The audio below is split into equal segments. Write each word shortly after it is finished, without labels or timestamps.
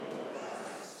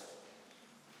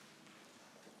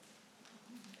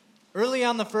Early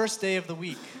on the first day of the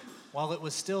week, while it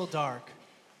was still dark,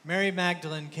 Mary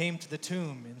Magdalene came to the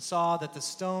tomb and saw that the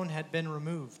stone had been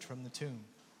removed from the tomb.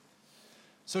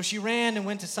 So she ran and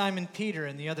went to Simon Peter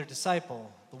and the other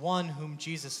disciple, the one whom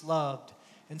Jesus loved,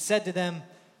 and said to them,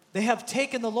 "They have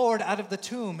taken the Lord out of the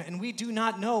tomb, and we do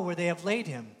not know where they have laid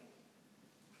him."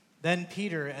 Then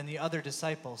Peter and the other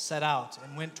disciple set out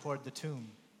and went toward the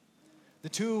tomb. The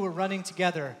two were running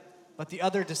together, but the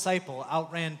other disciple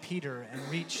outran Peter and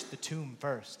reached the tomb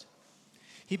first.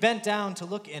 He bent down to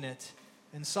look in it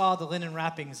and saw the linen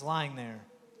wrappings lying there,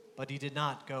 but he did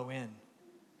not go in.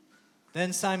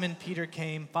 Then Simon Peter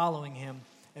came, following him,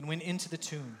 and went into the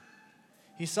tomb.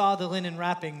 He saw the linen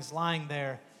wrappings lying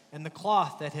there, and the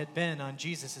cloth that had been on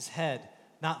Jesus' head,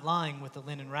 not lying with the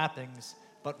linen wrappings,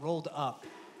 but rolled up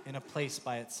in a place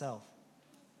by itself.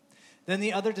 Then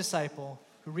the other disciple,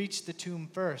 who reached the tomb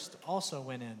first, also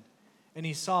went in, and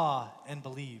he saw and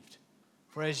believed.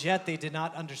 For as yet they did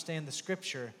not understand the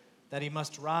scripture that he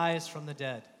must rise from the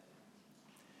dead.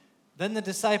 Then the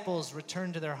disciples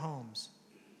returned to their homes,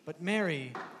 but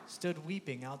Mary stood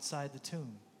weeping outside the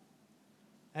tomb.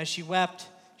 As she wept,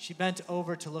 she bent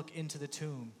over to look into the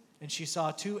tomb, and she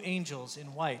saw two angels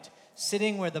in white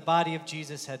sitting where the body of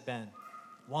Jesus had been,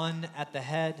 one at the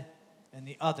head and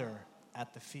the other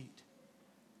at the feet.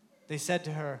 They said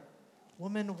to her,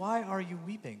 "Woman, why are you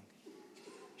weeping?"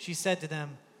 She said to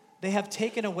them, "They have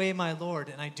taken away my Lord,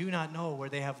 and I do not know where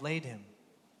they have laid him."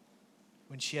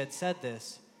 When she had said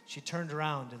this, she turned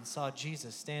around and saw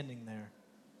Jesus standing there,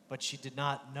 but she did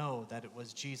not know that it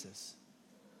was Jesus.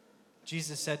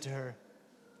 Jesus said to her,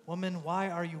 "Woman, why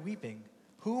are you weeping?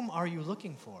 Whom are you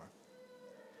looking for?"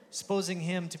 Supposing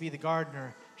him to be the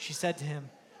gardener, she said to him,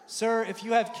 "Sir, if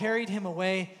you have carried him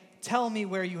away, tell me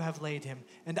where you have laid him,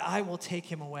 and I will take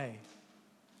him away."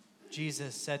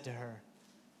 Jesus said to her,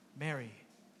 "Mary."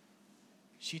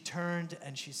 She turned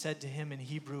and she said to him in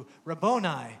Hebrew,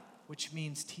 "Rabboni," which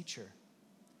means teacher.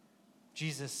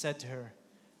 Jesus said to her,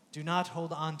 "Do not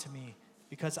hold on to me,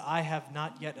 because I have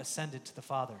not yet ascended to the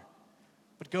Father.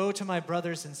 But go to my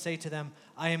brothers and say to them,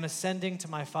 I am ascending to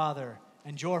my Father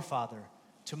and your Father,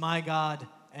 to my God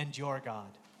and your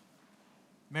God."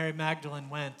 Mary Magdalene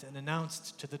went and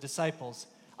announced to the disciples,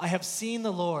 "I have seen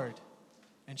the Lord,"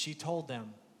 and she told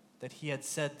them that he had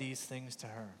said these things to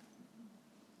her.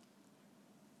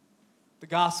 The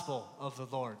Gospel of the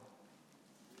Lord.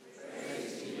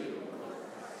 Praise to you,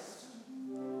 Lord Christ.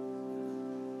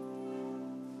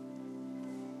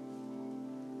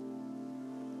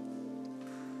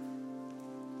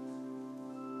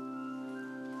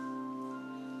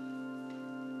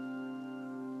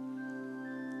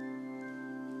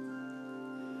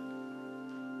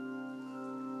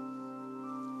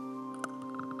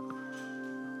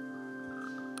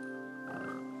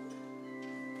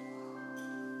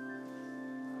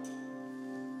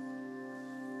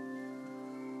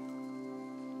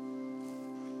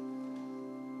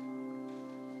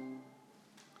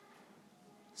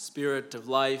 Spirit of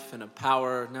life and of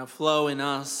power, now flow in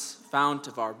us, fount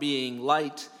of our being,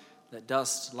 light that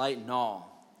dost lighten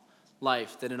all,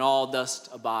 life that in all dost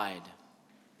abide.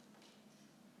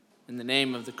 In the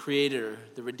name of the Creator,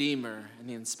 the Redeemer, and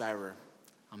the Inspirer.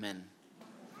 Amen.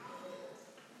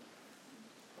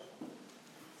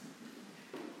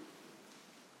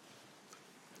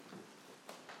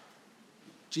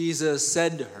 Jesus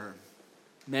said to her,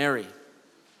 "Mary."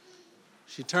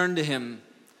 She turned to him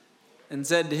and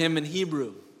said to him in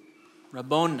Hebrew,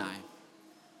 "Rabboni."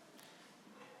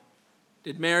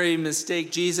 Did Mary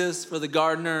mistake Jesus for the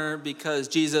gardener because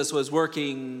Jesus was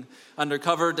working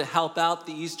undercover to help out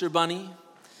the Easter bunny,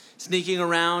 sneaking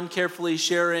around, carefully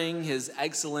sharing his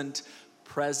excellent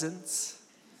presence?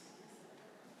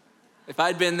 If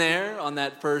I'd been there on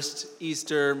that first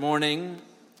Easter morning,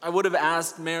 I would have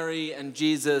asked Mary and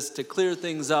Jesus to clear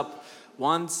things up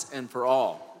once and for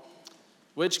all.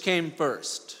 Which came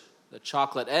first? The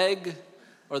chocolate egg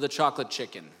or the chocolate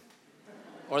chicken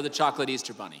or the chocolate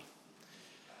Easter bunny?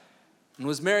 And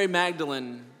was Mary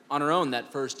Magdalene on her own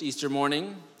that first Easter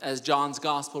morning, as John's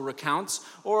gospel recounts,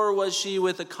 or was she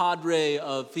with a cadre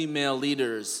of female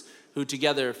leaders who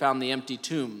together found the empty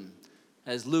tomb,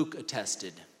 as Luke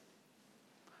attested?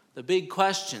 The big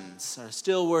questions are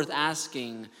still worth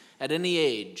asking at any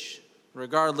age,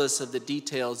 regardless of the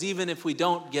details, even if we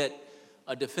don't get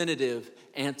a definitive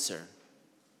answer.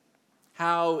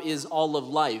 How is all of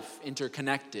life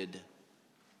interconnected?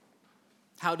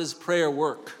 How does prayer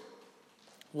work?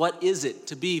 What is it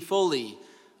to be fully,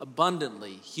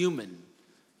 abundantly human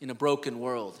in a broken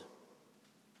world?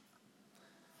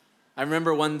 I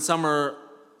remember one summer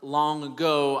long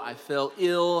ago, I fell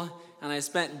ill and I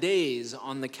spent days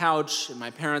on the couch in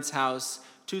my parents' house,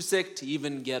 too sick to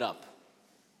even get up.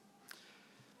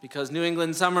 Because New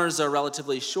England summers are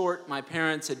relatively short, my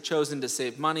parents had chosen to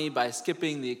save money by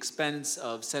skipping the expense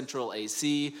of central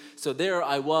AC. So there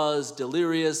I was,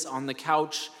 delirious on the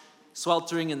couch,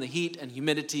 sweltering in the heat and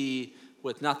humidity,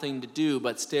 with nothing to do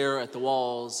but stare at the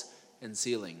walls and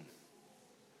ceiling.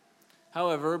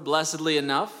 However, blessedly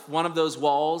enough, one of those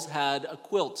walls had a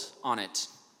quilt on it.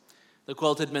 The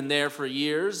quilt had been there for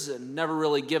years and never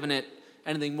really given it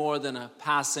anything more than a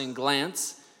passing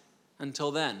glance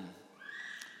until then.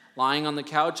 Lying on the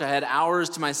couch, I had hours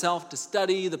to myself to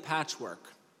study the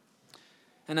patchwork.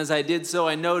 And as I did so,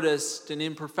 I noticed an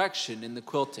imperfection in the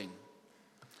quilting.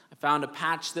 I found a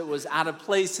patch that was out of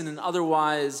place in an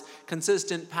otherwise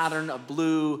consistent pattern of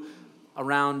blue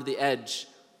around the edge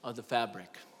of the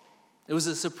fabric. It was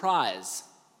a surprise.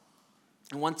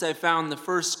 And once I found the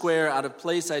first square out of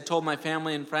place, I told my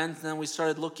family and friends, and then we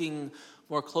started looking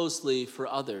more closely for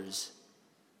others.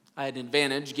 I had an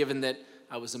advantage given that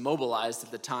I was immobilized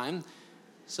at the time,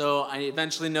 so I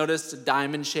eventually noticed a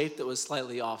diamond shape that was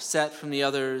slightly offset from the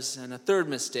others, and a third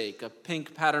mistake, a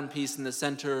pink pattern piece in the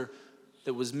center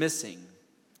that was missing,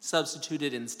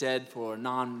 substituted instead for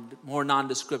a more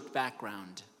nondescript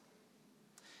background.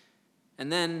 And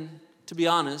then, to be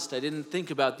honest, I didn't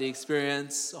think about the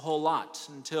experience a whole lot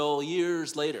until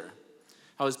years later.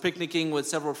 I was picnicking with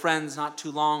several friends not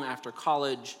too long after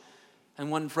college, and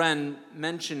one friend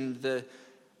mentioned the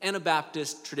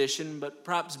Anabaptist tradition, but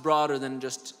perhaps broader than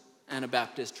just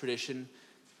Anabaptist tradition,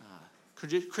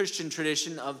 Christian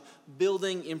tradition of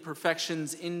building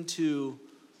imperfections into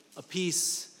a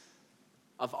piece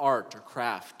of art or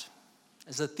craft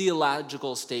as a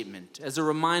theological statement, as a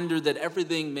reminder that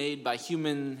everything made by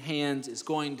human hands is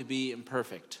going to be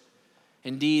imperfect.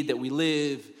 Indeed, that we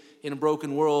live in a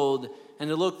broken world, and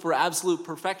to look for absolute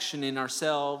perfection in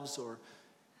ourselves or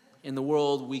in the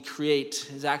world we create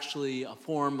is actually a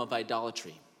form of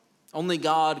idolatry. Only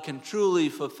God can truly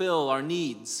fulfill our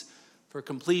needs for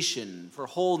completion, for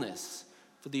wholeness,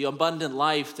 for the abundant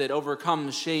life that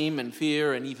overcomes shame and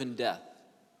fear and even death.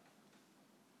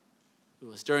 It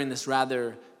was during this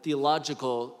rather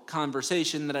theological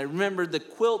conversation that I remembered the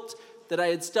quilt that I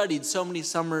had studied so many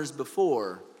summers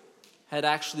before had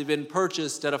actually been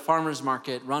purchased at a farmer's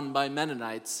market run by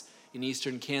Mennonites in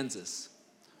eastern Kansas,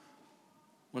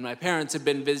 when my parents had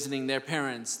been visiting their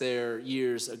parents there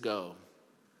years ago.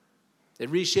 It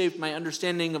reshaped my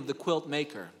understanding of the quilt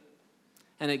maker,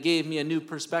 and it gave me a new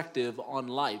perspective on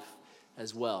life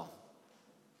as well.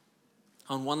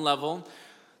 On one level,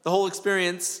 the whole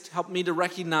experience helped me to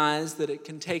recognize that it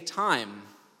can take time,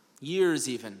 years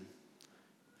even,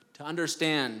 to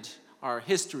understand our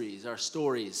histories, our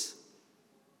stories.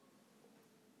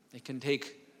 It can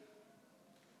take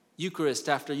Eucharist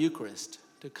after Eucharist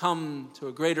to come to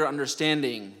a greater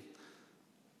understanding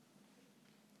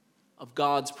of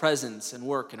God's presence and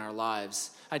work in our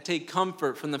lives. I take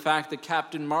comfort from the fact that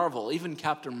Captain Marvel, even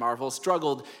Captain Marvel,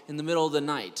 struggled in the middle of the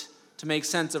night to make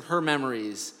sense of her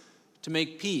memories, to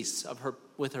make peace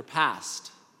with her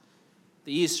past.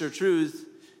 The Easter truth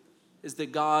is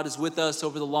that God is with us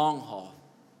over the long haul,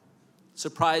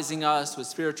 surprising us with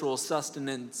spiritual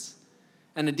sustenance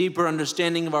and a deeper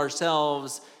understanding of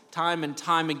ourselves time and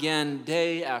time again,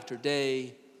 day after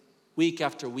day, week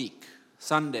after week,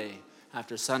 Sunday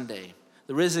after Sunday.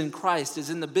 The risen Christ is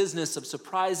in the business of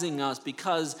surprising us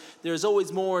because there's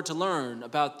always more to learn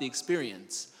about the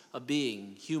experience of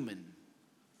being human.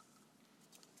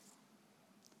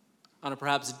 On a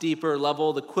perhaps deeper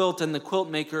level, the quilt and the quilt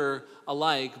maker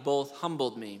alike both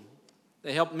humbled me.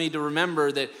 They helped me to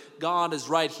remember that God is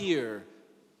right here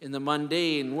in the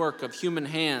mundane work of human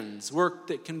hands, work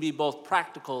that can be both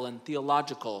practical and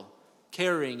theological,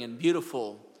 caring and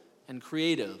beautiful and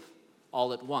creative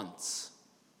all at once.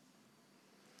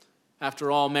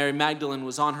 After all, Mary Magdalene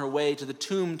was on her way to the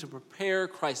tomb to prepare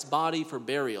Christ's body for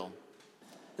burial.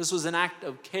 This was an act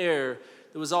of care.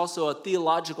 There was also a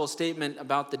theological statement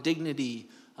about the dignity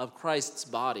of Christ's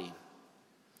body.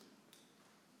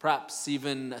 Perhaps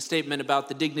even a statement about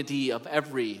the dignity of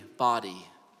every body,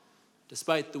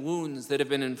 despite the wounds that have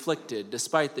been inflicted,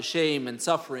 despite the shame and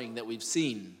suffering that we've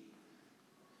seen.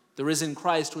 The risen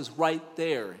Christ was right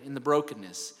there in the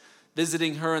brokenness,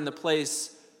 visiting her in the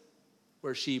place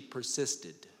where she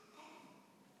persisted.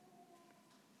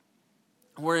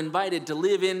 We're invited to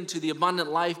live into the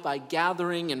abundant life by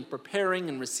gathering and preparing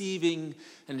and receiving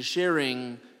and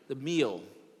sharing the meal,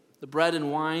 the bread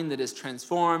and wine that is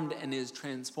transformed and is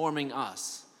transforming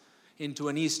us into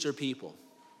an Easter people,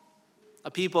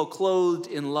 a people clothed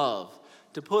in love,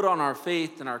 to put on our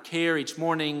faith and our care each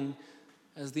morning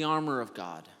as the armor of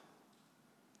God,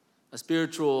 a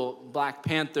spiritual Black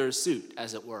Panther suit,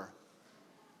 as it were.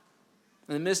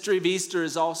 And the mystery of Easter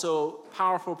is also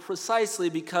powerful precisely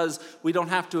because we don't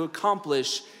have to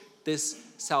accomplish this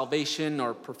salvation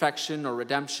or perfection or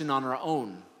redemption on our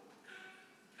own.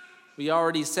 We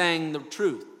already sang the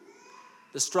truth.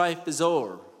 The strife is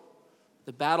o'er,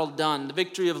 the battle done, the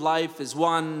victory of life is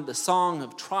won, the song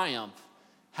of triumph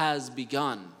has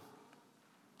begun.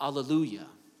 Alleluia.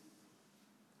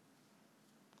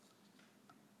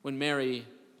 When Mary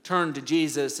turned to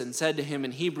Jesus and said to him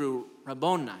in Hebrew,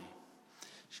 Rabboni,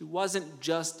 she wasn't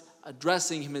just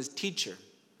addressing him as teacher.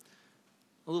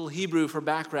 A little Hebrew for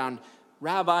background,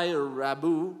 rabbi or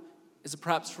rabu is a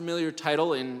perhaps familiar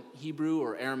title in Hebrew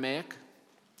or Aramaic.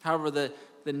 However, the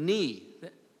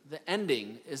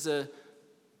ending is a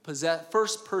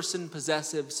first-person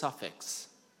possessive suffix.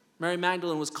 Mary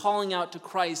Magdalene was calling out to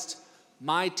Christ,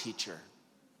 my teacher.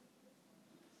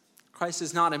 Christ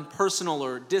is not impersonal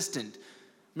or distant,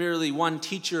 merely one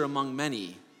teacher among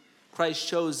many. Christ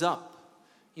shows up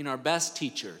in our best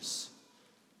teachers,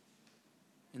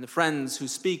 in the friends who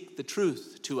speak the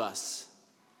truth to us.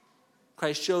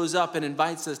 Christ shows up and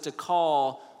invites us to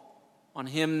call on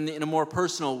him in a more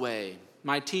personal way,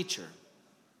 my teacher.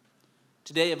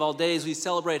 Today of all days, we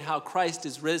celebrate how Christ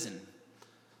is risen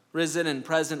and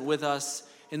present with us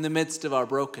in the midst of our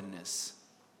brokenness,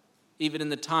 even in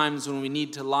the times when we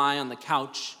need to lie on the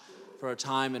couch for a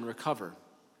time and recover.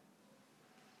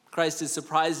 Christ is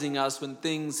surprising us when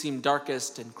things seem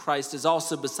darkest, and Christ is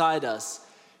also beside us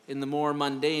in the more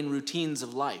mundane routines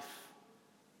of life.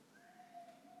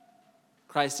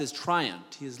 Christ has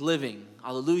triumphed. He is living.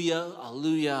 Alleluia,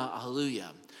 alleluia,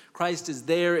 alleluia. Christ is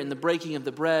there in the breaking of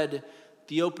the bread,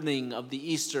 the opening of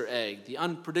the Easter egg, the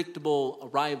unpredictable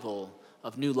arrival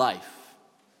of new life.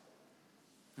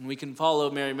 And we can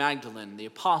follow Mary Magdalene, the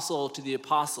apostle to the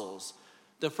apostles,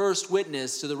 the first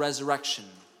witness to the resurrection,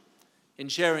 in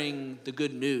sharing the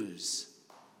good news.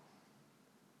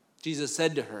 Jesus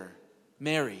said to her,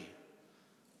 Mary.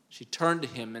 She turned to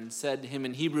him and said to him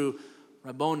in Hebrew,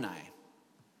 Rabboni,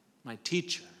 my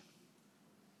teacher.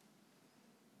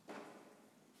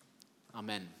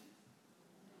 Amen.